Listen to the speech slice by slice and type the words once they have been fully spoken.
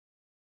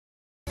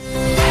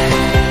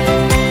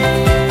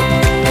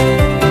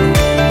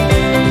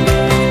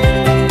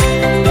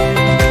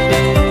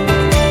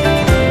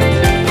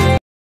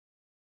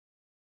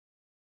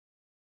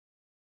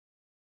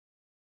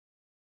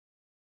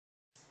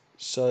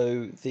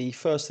So the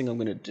first thing I'm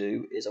going to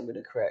do is I'm going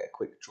to create a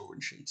quick drawing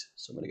sheet.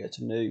 So I'm going to go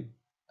to New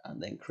and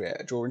then create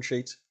a drawing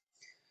sheet.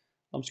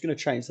 I'm just going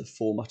to change the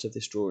format of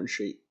this drawing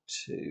sheet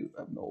to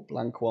a more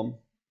blank one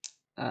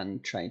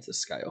and change the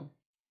scale.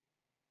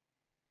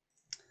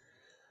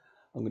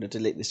 I'm going to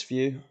delete this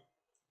view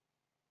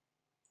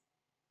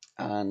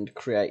and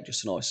create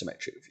just an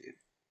isometric view.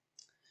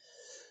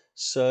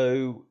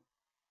 So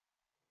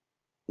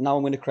now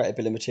I'm going to create a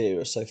bill of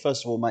materials. So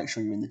first of all, make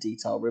sure you're in the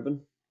detail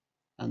ribbon,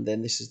 and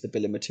then this is the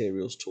bill of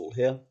materials tool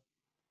here.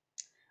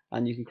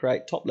 And you can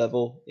create top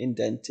level,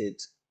 indented,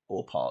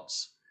 or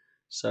parts.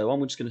 So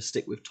I'm just going to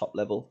stick with top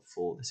level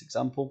for this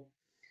example,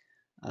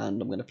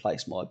 and I'm going to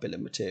place my bill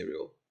of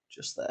material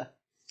just there.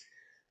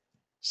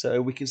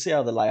 So we can see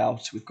how the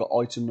layout, we've got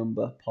item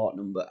number, part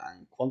number,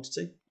 and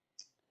quantity.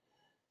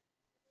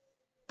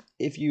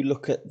 If you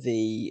look at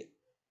the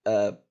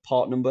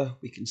part number,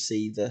 we can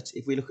see that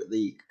if we look at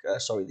the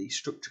the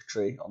structure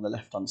tree on the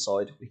left hand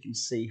side, we can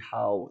see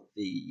how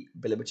the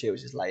bill of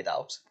materials is laid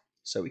out.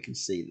 So we can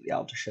see that the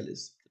outer shell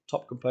is the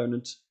top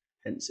component,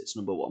 hence it's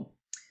number 1.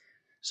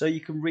 So you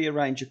can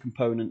rearrange your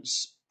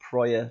components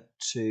prior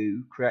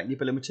to creating your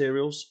bill of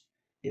materials,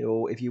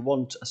 or if you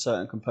want a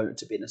certain component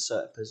to be in a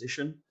certain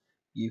position,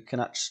 you can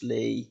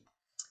actually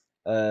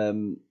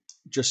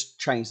just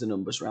change the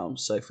numbers around.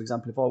 So for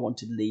example, if I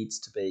wanted leads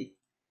to be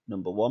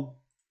number 1,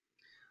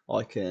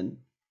 I can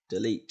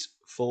delete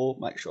 4,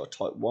 make sure I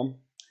type 1.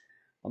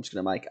 I'm just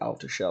going to make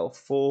outer shell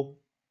 4.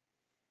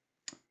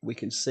 We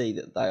can see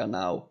that they are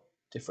now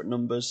different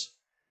numbers.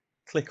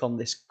 Click on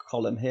this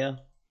column here,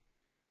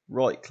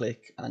 right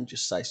click and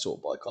just say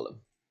sort by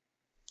column.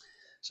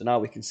 So now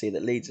we can see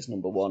that leads is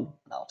number 1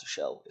 and outer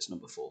shell is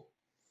number 4.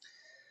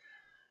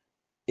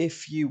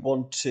 If you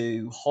want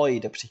to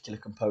hide a particular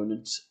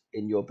component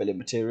in your bill of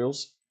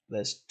materials,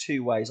 there's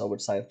 2 ways I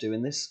would say of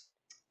doing this.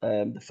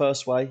 The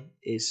first way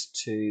is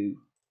to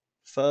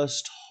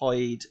first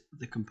hide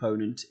the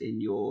component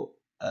in your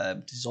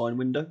design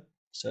window.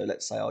 So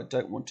let's say I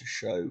don't want to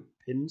show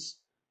pins,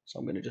 so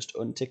I'm going to just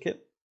untick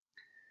it.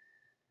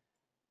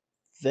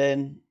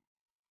 Then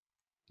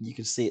you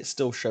can see it's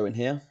still showing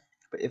here,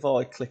 but if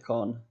I click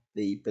on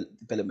the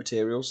bill of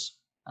materials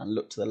and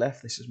look to the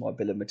left, this is my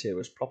bill of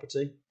materials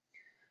property.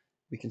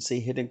 We can see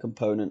hidden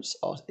components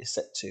is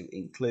set to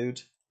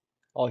include.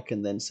 I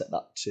can then set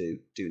that to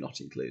do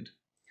not include.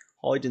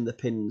 Hiding the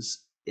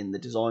pins in the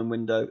design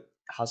window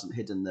hasn't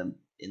hidden them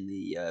in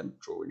the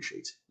drawing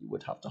sheet. You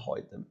would have to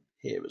hide them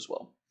here as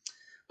well.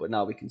 But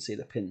now we can see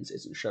the pins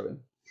isn't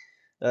showing.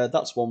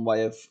 That's one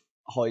way of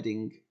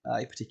hiding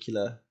a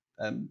particular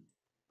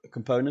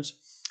component.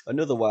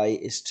 Another way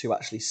is to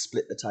actually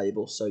split the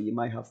table. So you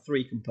may have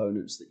 3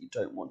 components that you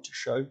don't want to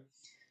show.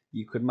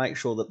 You could make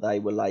sure that they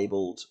were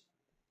labelled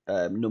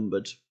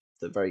numbered,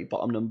 the very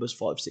bottom numbers,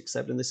 5, 6,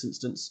 7 in this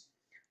instance.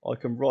 I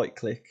can right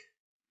click,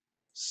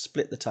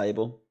 split the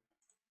table,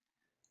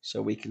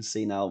 so we can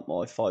see now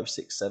my 5,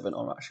 6, 7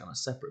 are actually on a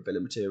separate bill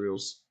of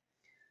materials,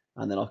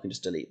 and then I can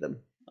just delete them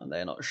and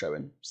they're not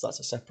showing. So that's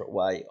a separate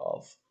way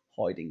of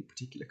hiding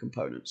particular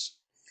components.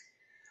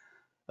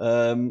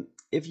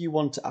 If you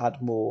want to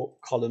add more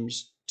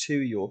columns to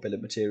your bill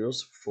of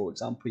materials, for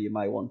example, you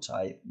may want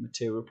a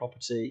material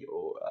property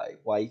or a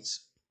weight,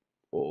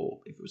 or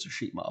if it was a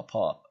sheet metal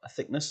part, a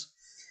thickness.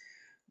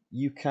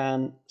 You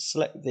can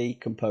select the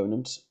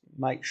component,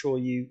 make sure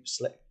you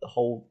select the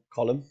whole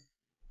column,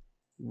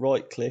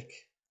 right click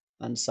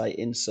and say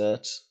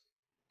insert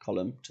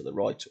column to the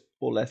right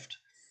or left,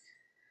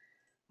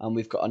 and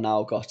we've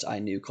now got a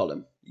new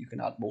column. You can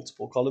add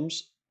multiple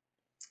columns.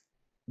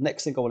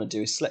 Next thing I want to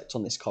do is select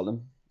on this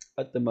column.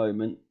 At the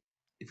moment,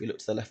 if you look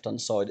to the left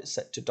hand side, it's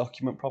set to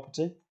document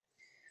property,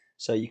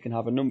 so you can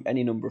have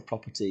any number of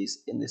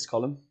properties in this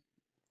column.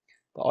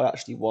 But I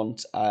actually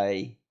want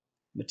a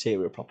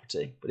material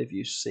property. But if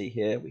you see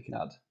here, we can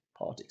add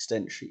part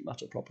extent, sheet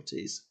metal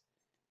properties,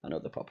 and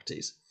other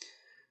properties.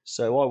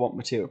 So I want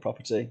material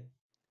property,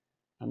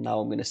 and now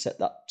I'm going to set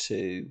that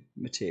to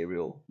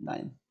material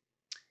name.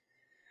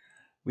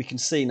 We can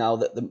see now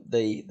that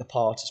the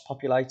part is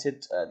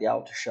populated. The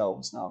outer shell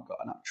has now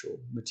got an actual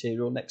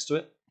material next to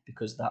it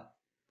because that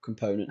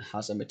component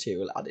has a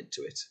material added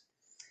to it.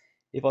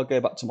 If I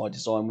go back to my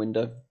design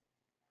window,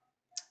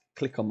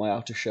 click on my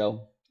outer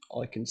shell,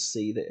 I can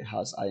see that it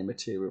has a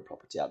material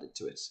property added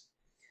to it.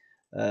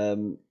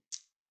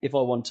 If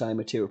I want a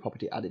material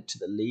property added to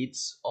the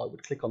leads, I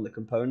would click on the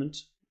component.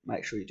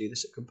 Make sure you do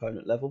this at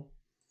component level.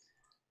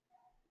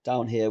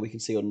 Down here we can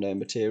see unknown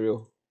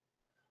material.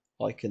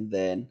 I can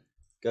then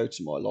go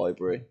to my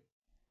library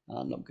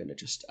and I'm going to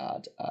just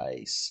add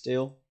a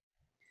steel.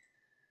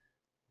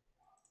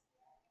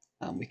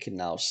 And we can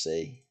now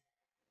see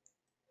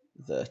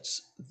that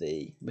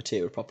the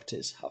material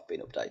properties have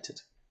been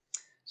updated.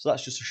 So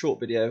that's just a short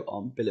video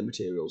on bill of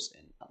materials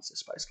in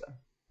Ansys SpaceClaim.